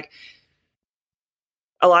lot, is like,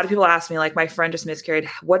 a lot of people ask me, like, my friend just miscarried.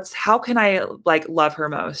 How can I like love her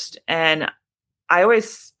most? And I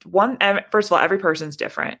always, first of all, every person's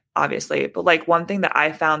different, obviously. But like one thing that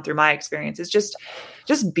I found through my experience is just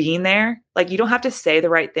being there. Like, you don't have to say the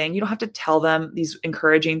right thing. You don't have to tell them these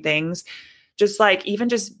encouraging things. Just like, even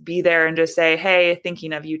just be there and just say, hey,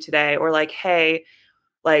 thinking of you today, or like, hey,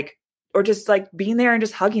 like, or just like being there and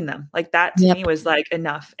just hugging them. Like that to me was like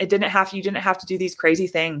enough. You didn't have to do these crazy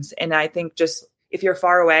things. And I think just, if you're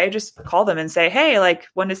far away, just call them and say, hey, like,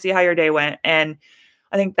 wanted to see how your day went. And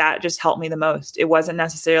I think that just helped me the most. It wasn't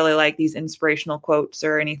necessarily like these inspirational quotes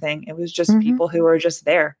or anything. It was just people who were just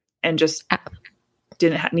there and just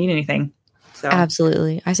didn't need anything. So.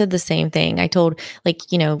 Absolutely. I said the same thing. I told, like,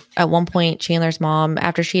 at one point, Chandler's mom,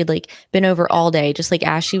 after she had like been over all day, just like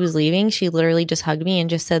as she was leaving, she literally just hugged me and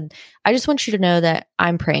just said, I just want you to know that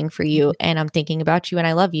I'm praying for you and I'm thinking about you and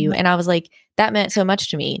I love you. And I was like, that meant so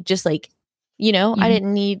much to me. Just like, I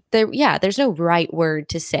didn't need there's no right word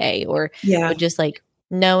to say, or but just like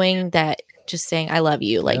knowing that, just saying I love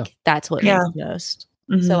you, like that's what means the most.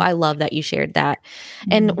 So I love that you shared that.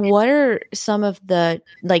 And what are some of the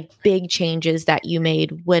like big changes that you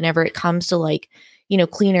made whenever it comes to like,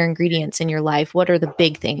 cleaner ingredients in your life? What are the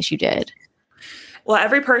big things you did? Well,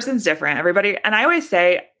 every person's different. Everybody. And I always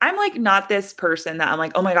say, I'm like not this person that I'm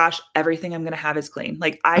like, oh my gosh, everything I'm going to have is clean.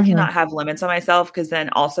 Like I cannot have limits on myself, because then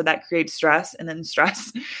also that creates stress, and then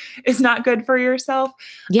stress is not good for yourself.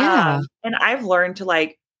 Yeah. And I've learned to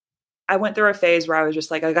like, I went through a phase where I was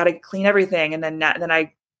just like, I got to clean everything. And then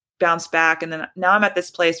I bounced back. And then now I'm at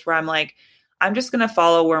this place where I'm like, I'm just going to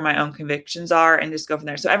follow where my own convictions are and just go from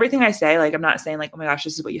there. So everything I say, like, I'm not saying like, oh my gosh,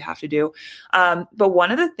 this is what you have to do. But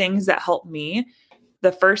one of the things that helped me,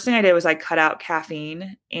 the first thing I did was I cut out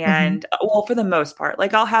caffeine, and well, for the most part,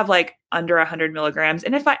 like I'll have like under 100 milligrams.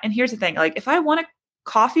 And and here's the thing, like if I want a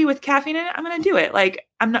coffee with caffeine in it, I'm going to do it. Like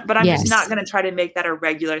I'm Yes. just not going to try to make that a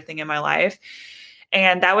regular thing in my life.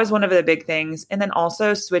 And that was one of the big things. And then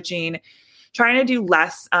also trying to do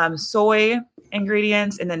less soy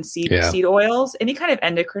ingredients and then seed oils, any kind of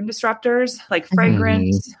endocrine disruptors like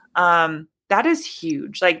fragrance. That is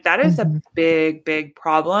huge. Like that is a big, big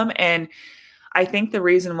problem. And I think the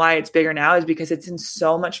reason why it's bigger now is because it's in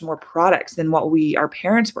so much more products than what our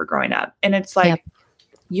parents were growing up. And it's like,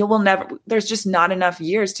 there's just not enough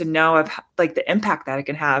years to know of like the impact that it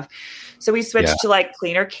can have. So we switched to like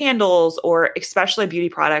cleaner candles or especially beauty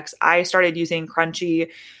products. I started using Crunchy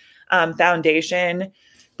foundation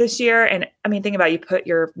this year. And I mean, think about it, you put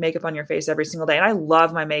your makeup on your face every single day. And I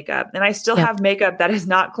love my makeup and I still have makeup that is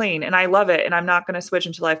not clean and I love it. And I'm not going to switch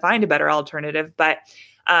until I find a better alternative. But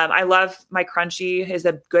I love my Crunchy is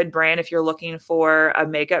a good brand. If you're looking for a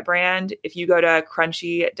makeup brand, if you go to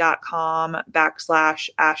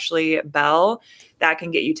crunchy.com/Ashley Bell, that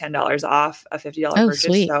can get you $10 off a $50 purchase.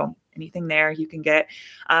 Sweet. So anything there you can get.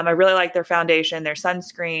 I really like their foundation, their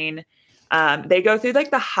sunscreen. They go through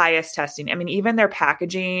like the highest testing. I mean, even their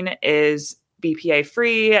packaging is BPA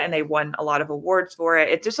free and they won a lot of awards for it.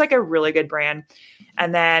 It's just like a really good brand.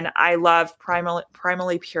 And then I love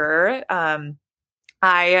Primally Pure.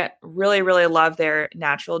 I really, really love their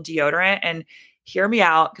natural deodorant and hear me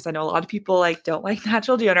out. Cause I know a lot of people like don't like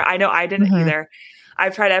natural deodorant. I know I didn't either.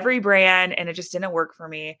 I've tried every brand and it just didn't work for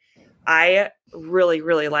me. I really,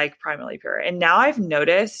 really like Primally Pure. And now I've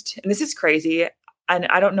noticed, and this is crazy, and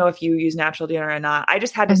I don't know if you use natural deodorant or not. I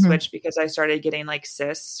just had to switch because I started getting like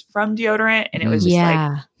cysts from deodorant and it was just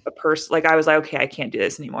like a person, like I was like, okay, I can't do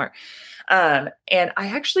this anymore. And I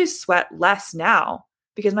actually sweat less now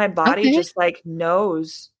because my body just like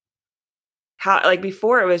knows how, like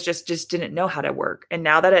before it was just didn't know how to work. And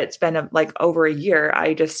now that it's been like over a year,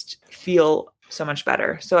 I just feel so much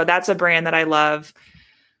better. So that's a brand that I love.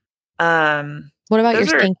 What about your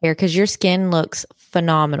skincare? Because your skin looks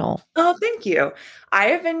phenomenal. Oh, thank you.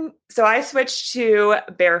 I switched to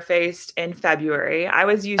Barefaced in February. I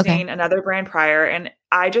was using another brand prior and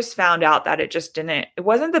I just found out that it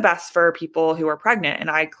wasn't the best for people who are pregnant.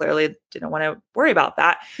 And I clearly didn't want to worry about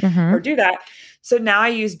that or do that. So now I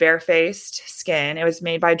use Barefaced Skin. It was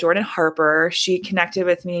made by Jordan Harper. She connected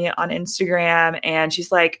with me on Instagram and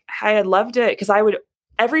she's like, hey, I'd love to, because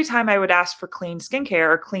every time I would ask for clean skincare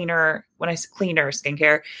or cleaner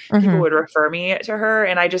skincare, people would refer me to her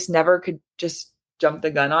and I just never could just jump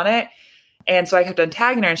the gun on it. And so I kept on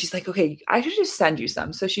tagging her and she's like, okay, I should just send you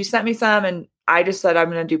some. So she sent me some and I just said,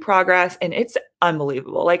 I'm going to do progress. And it's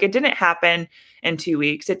unbelievable. Like it didn't happen in 2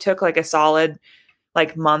 weeks. It took like a solid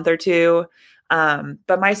like month or two.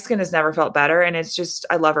 But my skin has never felt better. And it's just,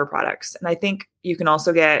 I love her products. And I think you can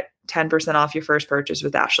also get 10% off your first purchase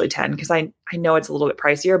with Ashley 10. Cause I know it's a little bit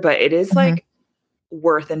pricier, but it is like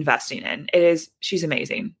worth investing in. She's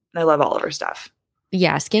amazing. And I love all of her stuff.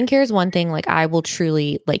 Yeah. Skincare is one thing like I will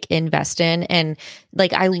truly like invest in. And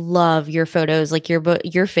like, I love your photos, like your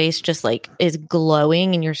face just like is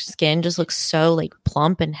glowing and your skin just looks so like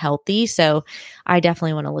plump and healthy. So I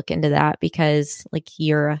definitely want to look into that because like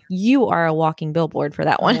you are a walking billboard for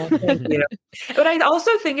that one. Oh, thank you. But I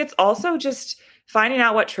also think it's also just finding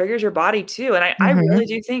out what triggers your body too. And I really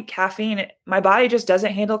do think caffeine, my body just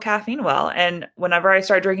doesn't handle caffeine well. And whenever I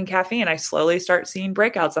start drinking caffeine, I slowly start seeing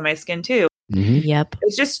breakouts on my skin too. Yep.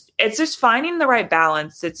 It's just finding the right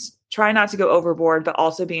balance. It's trying not to go overboard, but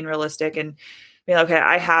also being realistic and being okay.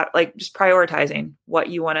 I have like just prioritizing what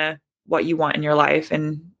you want in your life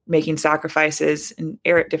and making sacrifices in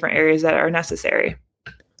different areas that are necessary.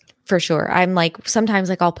 For sure. I'm like, sometimes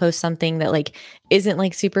like I'll post something that like isn't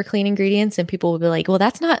like super clean ingredients and people will be like, well,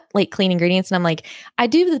 that's not like clean ingredients. And I'm like, I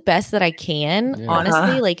do the best that I can,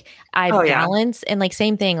 honestly. Like I balance and like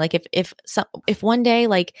same thing. Like if one day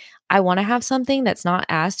like I want to have something that's not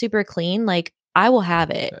as super clean, like I will have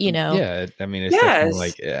it, you know? Yeah. I mean, it's definitely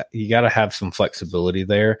like, you got to have some flexibility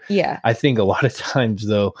there. Yeah. I think a lot of times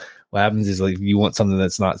though, what happens is like, if you want something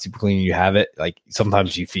that's not super clean and you have it, like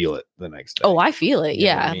sometimes you feel it the next day. Oh, I feel it.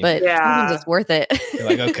 Yeah. But sometimes it's worth it. You're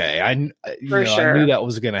like, okay, I knew that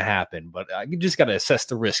was going to happen, but you just got to assess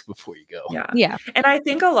the risk before you go. Yeah. And I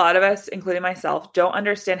think a lot of us, including myself, don't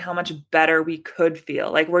understand how much better we could feel.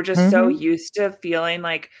 Like we're just so used to feeling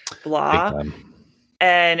like blah.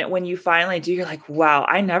 And when you finally do, you're like, wow,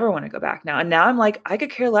 I never want to go back now. And now I'm like, I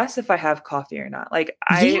could care less if I have coffee or not. Like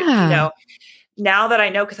now that I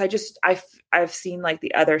know, because I've seen like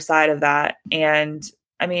the other side of that. And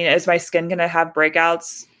I mean, is my skin going to have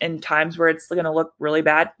breakouts in times where it's going to look really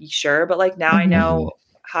bad? Sure. But like now I know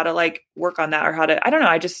how to like work on that or how to, I don't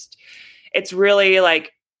know. It's really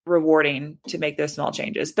like rewarding to make those small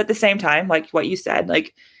changes. But at the same time, like what you said,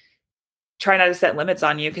 like try not to set limits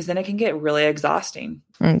on you, because then it can get really exhausting.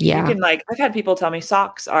 Yeah. You can I've had people tell me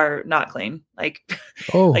socks are not clean.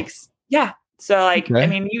 Oh, Yeah. So Okay. I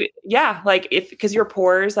mean, because your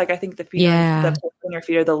pores, I think the feet, Yeah. the pores in your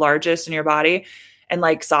feet are the largest in your body, and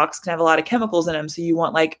socks can have a lot of chemicals in them. So you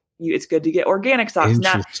want it's good to get organic socks.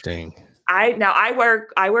 Interesting. I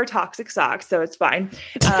wear toxic socks, so it's fine.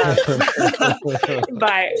 But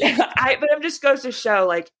I'm just goes to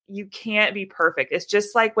show you can't be perfect. It's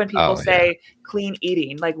just like when people say clean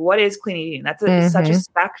eating. What is clean eating? That's such a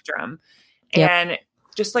spectrum. Yep. And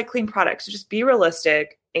just like clean products, so just be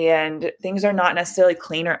realistic. And things are not necessarily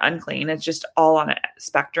clean or unclean. It's just all on a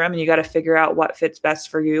spectrum, and you got to figure out what fits best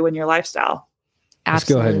for you and your lifestyle. Let's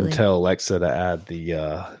go Absolutely. ahead and tell Alexa to add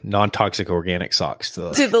the non-toxic organic socks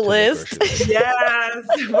to To the list. grocery list. Yes,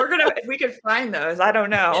 if we could find those. I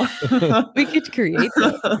don't know. We could create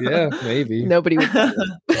them. Yeah, maybe. Nobody would.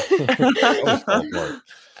 Always fall apart.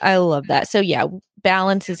 I love that. So yeah,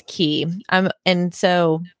 balance is key.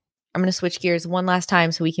 So I'm going to switch gears one last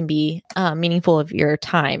time so we can be meaningful of your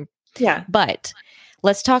time. Yeah. But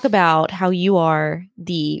let's talk about how you are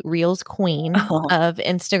the Reels queen of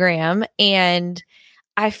Instagram. And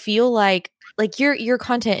I feel like your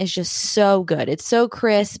content is just so good. It's so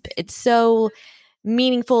crisp. It's so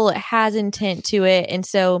meaningful. It has intent to it. And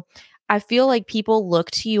so I feel like people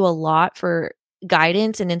look to you a lot for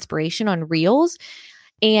guidance and inspiration on Reels.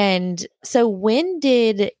 And so when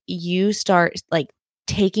did you start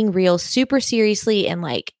taking Reels super seriously and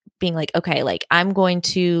being okay, I'm going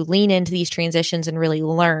to lean into these transitions and really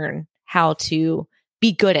learn how to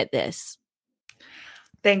be good at this?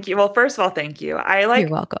 Thank you. Well, first of all, thank you. You're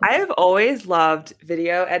welcome. I have always loved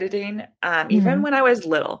video editing. Even when I was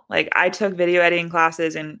little, I took video editing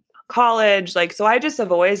classes in college. So I just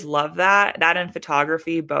have always loved that and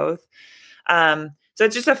photography, both. So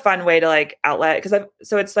it's just a fun way to outlet,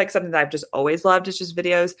 so it's something that I've just always loved. It's just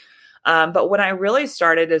videos. But when I really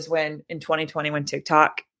started is when in 2020, when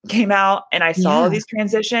TikTok came out and I saw all these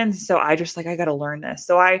transitions. So I just I got to learn this.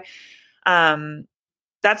 So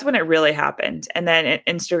that's when it really happened. And then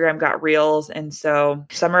Instagram got Reels. And so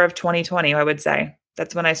summer of 2020, I would say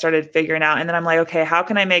that's when I started figuring out. And then I'm okay, how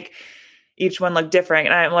can I make each one look different?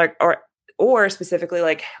 And I'm or specifically,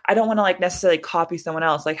 I don't want to necessarily copy someone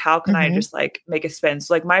else. How can I just make a spin?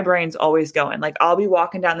 So my brain's always going, I'll be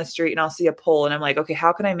walking down the street and I'll see a pole and I'm okay,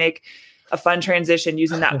 how can I make a fun transition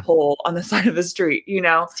using that pole on the side of the street,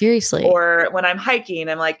 Seriously. Or when I'm hiking,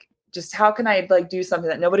 I'm just how can I do something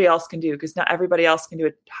that nobody else can do? Because not everybody else can do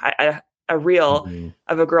a reel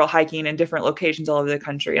of a girl hiking in different locations all over the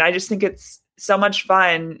country. And I just think it's so much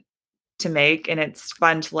fun to make, and it's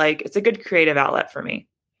fun to it's a good creative outlet for me.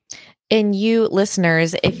 And you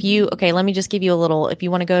listeners, let me just give you a little, if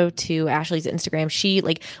you want to go to Ashley's Instagram, she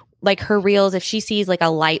her Reels, if she sees a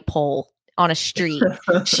light pole on a street,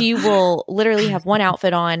 she will literally have one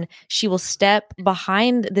outfit on. She will step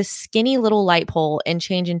behind this skinny little light pole and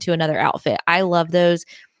change into another outfit. I love those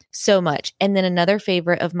so much. And then another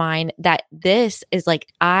favorite of mine that this is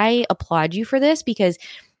I applaud you for this, because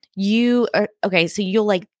you are okay. So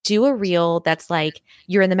you'll do a reel that's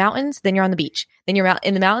you're in the mountains, then you're on the beach, then you're out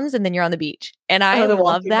in the mountains, and then you're on the beach. And I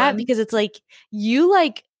love that because it's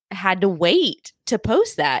you had to wait to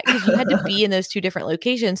post that because you had to be in those two different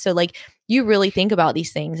locations. So you really think about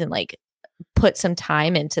these things and put some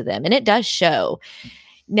time into them, and it does show.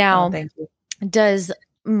 Now, thank you. Does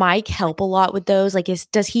Mike help a lot with those?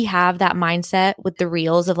 Does he have that mindset with the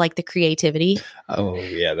Reels of the creativity? Oh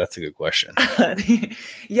yeah, that's a good question.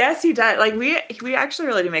 Yes, he does. We actually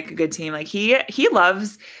really do make a good team. He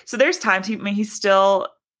loves. So there's times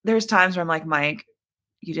there's times where I'm Mike,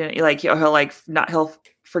 you didn't he'll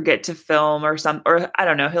forget to film or I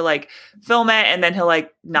don't know, he'll film it and then he'll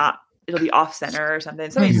not, it'll be off center or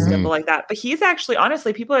something simple like that. But he's actually,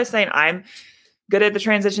 honestly, people are saying I'm good at the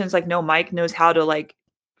transitions. No, Mike knows how to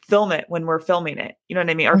film it when we're filming it. You know what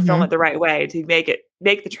I mean? Or film it the right way to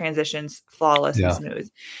make the transitions flawless and smooth.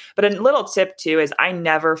 But a little tip too is I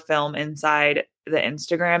never film inside the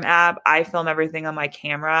Instagram app. I film everything on my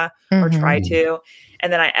camera or try to,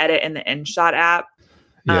 and then I edit in the InShot app.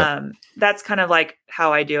 That's kind of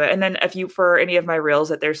how I do it. And then for any of my Reels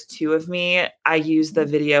that there's two of me, I use the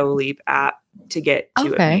Video Leap app to get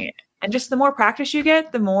two of me. And just the more practice you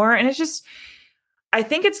get, the more, and it's just, I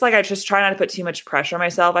think it's I just try not to put too much pressure on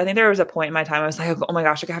myself. I think there was a point in my time I was oh my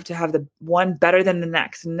gosh, I have to have the one better than the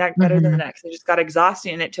next and better than the next. It just got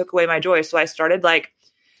exhausting and it took away my joy. So I started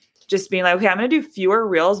just being okay, I'm going to do fewer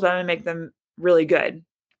Reels, but I'm going to make them really good.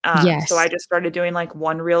 So I just started doing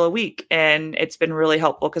one reel a week, and it's been really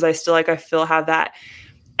helpful because I still I feel have that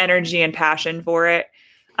energy and passion for it.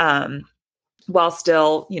 While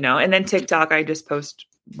still, and then TikTok, I just post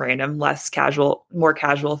random, more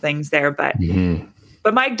casual things there. But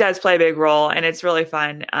Mike does play a big role, and it's really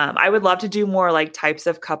fun. I would love to do more like types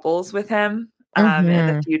of couples with him in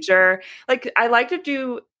the future. Like I like to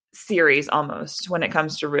do series almost when it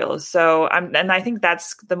comes to reels. So and I think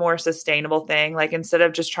that's the more sustainable thing. Like instead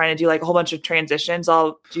of just trying to do like a whole bunch of transitions,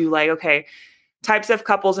 I'll do like, okay, types of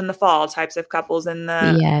couples in the fall, types of couples in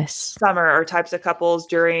the summer, or types of couples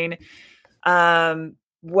during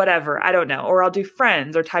whatever, I don't know. Or I'll do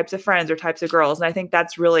friends or types of girls. And I think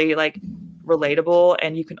that's really like relatable.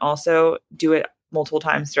 And you can also do it multiple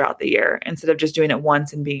times throughout the year instead of just doing it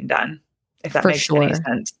once and being done. If that makes any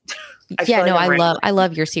sense. I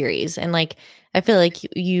love your series. And like, I feel like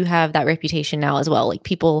you have that reputation now as well. Like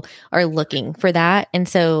people are looking for that. And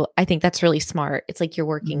so I think that's really smart. It's like you're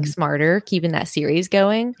working smarter, keeping that series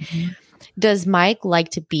going. Does Mike like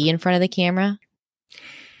to be in front of the camera?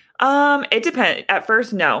 It depends. At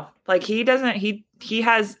first, no. Like he doesn't, he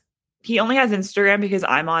only has Instagram because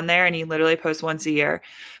I'm on there and he literally posts once a year.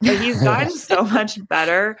 But he's gotten so much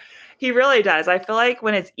better. He really does. I feel like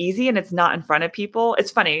when it's easy and it's not in front of people, it's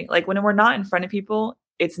funny. Like when we're not in front of people,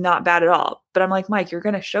 it's not bad at all. But I'm like, Mike, you're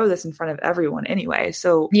going to show this in front of everyone anyway.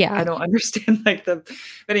 So yeah, I don't understand but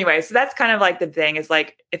anyway, so that's kind of like the thing is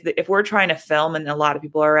like, if we're trying to film and a lot of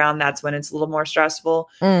people are around, that's when it's a little more stressful.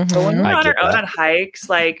 But when we're on our own on hikes,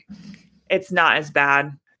 like it's not as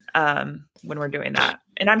bad when we're doing that.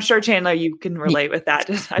 And I'm sure Chandler, you can relate with that.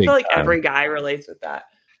 I feel like every guy relates with that.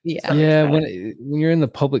 Yeah. When you're in the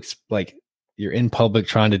public, like you're in public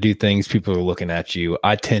trying to do things, people are looking at you.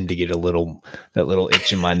 I tend to get that little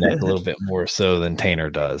itch in my neck a little bit more so than Tanner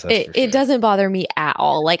does. It doesn't bother me at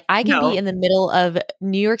all. Like I can be in the middle of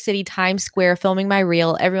New York City, Times Square, filming my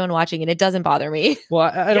reel, everyone watching, and it doesn't bother me.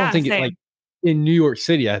 Well, I don't think it like in New York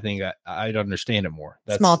City, I think I'd understand it more.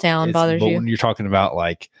 Small town bothers you. When you're talking about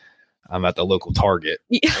like, I'm at the local Target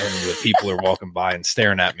and the people are walking by and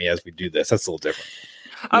staring at me as we do this. That's a little different.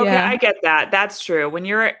 Okay, I get that. That's true.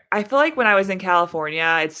 I feel like when I was in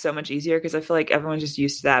California, it's so much easier because I feel like everyone's just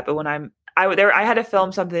used to that. But when I had to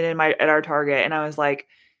film something at our Target, and I was like,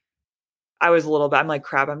 I was a little bit. I'm like,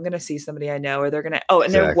 crap. I'm gonna see somebody I know, or they're gonna. Oh,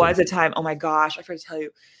 and there was a time. Oh my gosh, I forgot to tell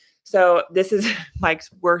you. So this is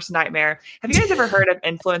Mike's worst nightmare. Have you guys ever heard of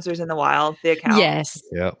Influencers in the Wild? The account. Yes.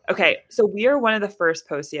 Yeah. Okay, so we are one of the first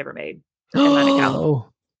posts he ever made in that account.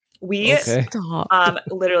 We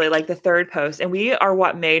literally like the third post, and we are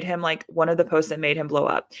what made him like one of the posts that made him blow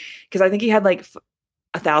up, because I think he had like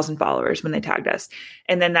 1,000 followers when they tagged us.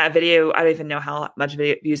 And then that video, I don't even know how much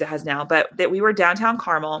views it has now, but that we were downtown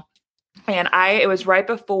Carmel, and it was right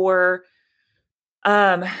before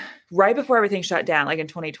everything shut down, like in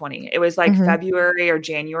 2020. It was like February or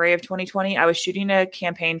January of 2020. I was shooting a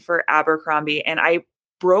campaign for Abercrombie, and I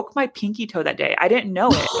broke my pinky toe that day. I didn't know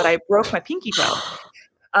it, but I broke my pinky toe.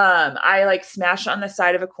 I like smashed on the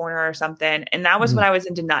side of a corner or something. And that was when I was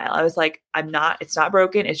in denial. I was like, it's not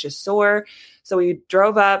broken. It's just sore. So we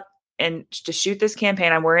drove up and to shoot this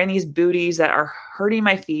campaign. I'm wearing these booties that are hurting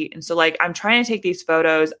my feet. And so like, I'm trying to take these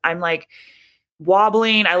photos. I'm like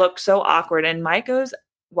wobbling. I look so awkward. And Mike goes,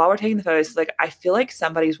 while we're taking the photos, like, I feel like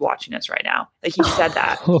somebody's watching us right now. Like he said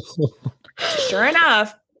that. Sure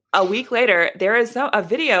enough, a week later, there is a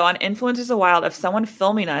video on Influencers in the Wild of someone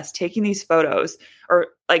filming us taking these photos, or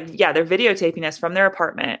like, they're videotaping us from their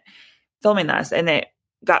apartment, filming us, and they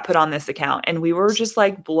got put on this account. And we were just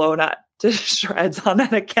like blown up to shreds on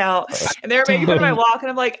that account. And they were making fun of my walk. And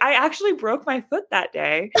I'm like, I actually broke my foot that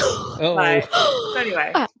day. So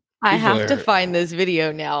anyway. I have to find this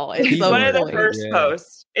video now. It's one of the first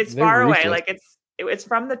posts. It's far away. Like it's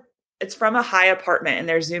from a high apartment, and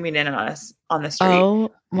they're zooming in on us on the street.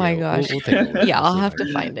 Oh my gosh. We'll I'll have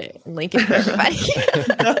to find it and link it for everybody.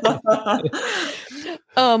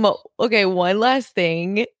 Okay, one last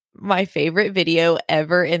thing. My favorite video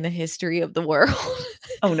ever in the history of the world.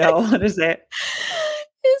 Oh no, what is it?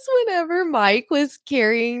 Is whenever Mike was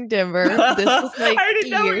carrying Denver. This was like I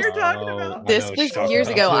didn't know what you're talking about. This was years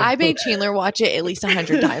ago. I made Chandler watch it at least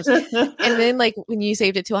 100 times. And then like when you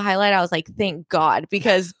saved it to a highlight, I was like, thank God,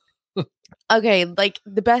 because okay, like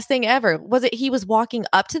the best thing ever. Was it he was walking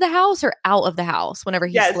up to the house or out of the house whenever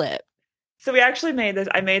he slipped? So we actually made this.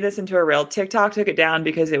 I made this into a reel. TikTok took it down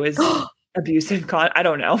because it was abusive content. I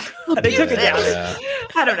don't know. They took it down. Yeah.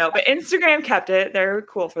 I don't know. But Instagram kept it. They're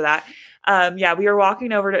cool for that. We were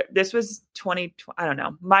walking over to, this was 2020. I don't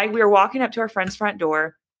know. We were walking up to our friend's front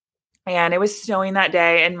door, and it was snowing that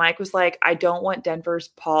day. And Mike was like, I don't want Denver's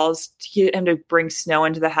paws to get him to bring snow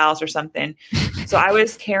into the house or something. So I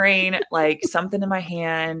was carrying like something in my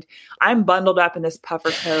hand. I'm bundled up in this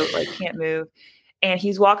puffer coat, like can't move. And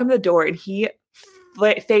he's walking to the door and he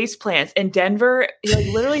face plants in Denver. He like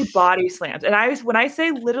literally body slams. And when I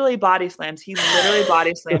say literally body slams, he literally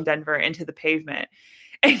body slammed Denver into the pavement.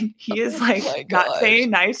 And he is like not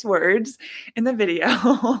saying nice words in the video.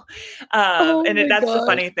 That's the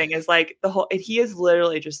funny thing is like he is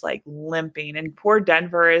literally just like limping, and poor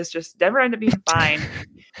Denver ended up being fine.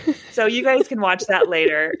 So you guys can watch that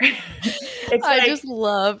later. I just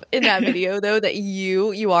love in that video though that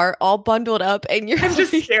you are all bundled up and you're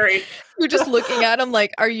just scary. You're just looking at him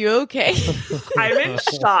like, are you okay? I'm in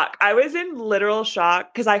shock. I was in literal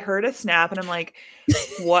shock because I heard a snap and I'm like,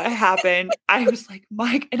 what happened? I was like,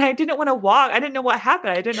 Mike, and I didn't want to walk. I didn't know what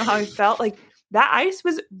happened. I didn't know how I felt. Like that ice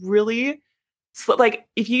was really like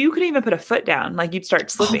if you couldn't even put a foot down, like you'd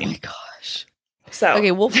start slipping. Oh my gosh. So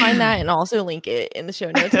okay, we'll find that and also link it in the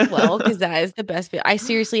show notes as well because that is the best video. I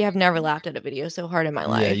seriously have never laughed at a video so hard in my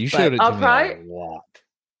life. Yeah, you showed it to me a lot.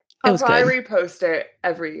 I'll probably repost it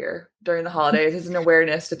every year during the holidays as an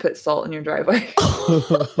awareness to put salt in your driveway.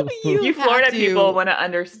 you Florida people want to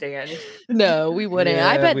understand. No, we wouldn't. Yeah,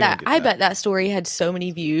 I bet that story had so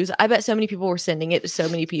many views. I bet so many people were sending it to so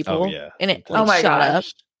many people. Oh, yeah. And it oh my shot gosh.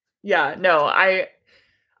 up. Yeah, no, I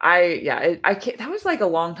can't. That was like a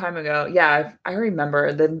long time ago. Yeah, I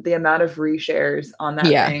remember the amount of reshares on that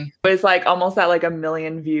thing. It was like almost at like 1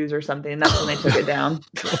 million views or something. That's when they took it down.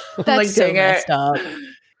 That's like, so messed up.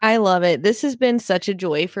 I love it. This has been such a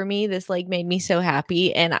joy for me. This like made me so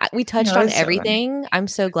happy, and we touched on everything. I'm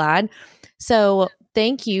so glad. So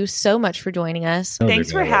thank you so much for joining us.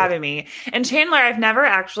 Thanks for having me. And Chandler, I've never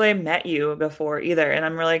actually met you before either, and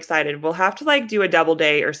I'm really excited. We'll have to like do a double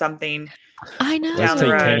date or something. I know. Let's take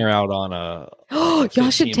Tanner out on a. Y'all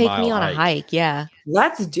should take me on a hike. Yeah.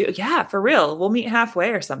 Let's do. Yeah, for real. We'll meet halfway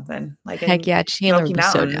or something. Like heck yeah, Chandler would be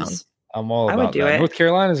so down. I'm all about that. North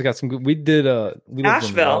Carolina's got some good. We lived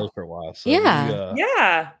Asheville in Raleigh for a while. So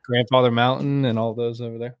yeah. Grandfather Mountain and all those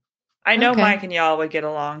over there. I know Mike and y'all would get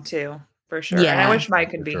along too, for sure. Yeah. And I wish Mike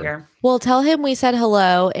could be here. Well, tell him we said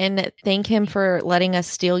hello and thank him for letting us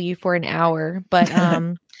steal you for an hour. But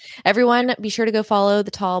everyone, be sure to go follow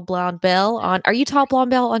the Tall Blonde Belle on. Are you Tall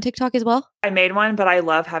Blonde Belle on TikTok as well? I made one, but I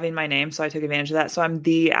love having my name, so I took advantage of that. So I'm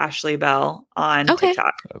the Ashley Belle on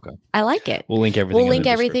TikTok. Okay, I like it. We'll link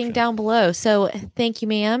everything down below. So thank you,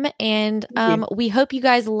 ma'am, and we hope you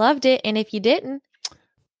guys loved it. And if you didn't,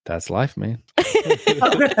 that's life, man.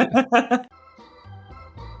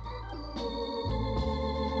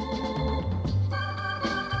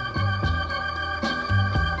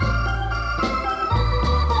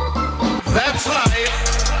 That's life.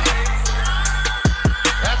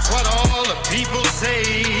 That's what all the people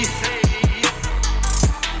say.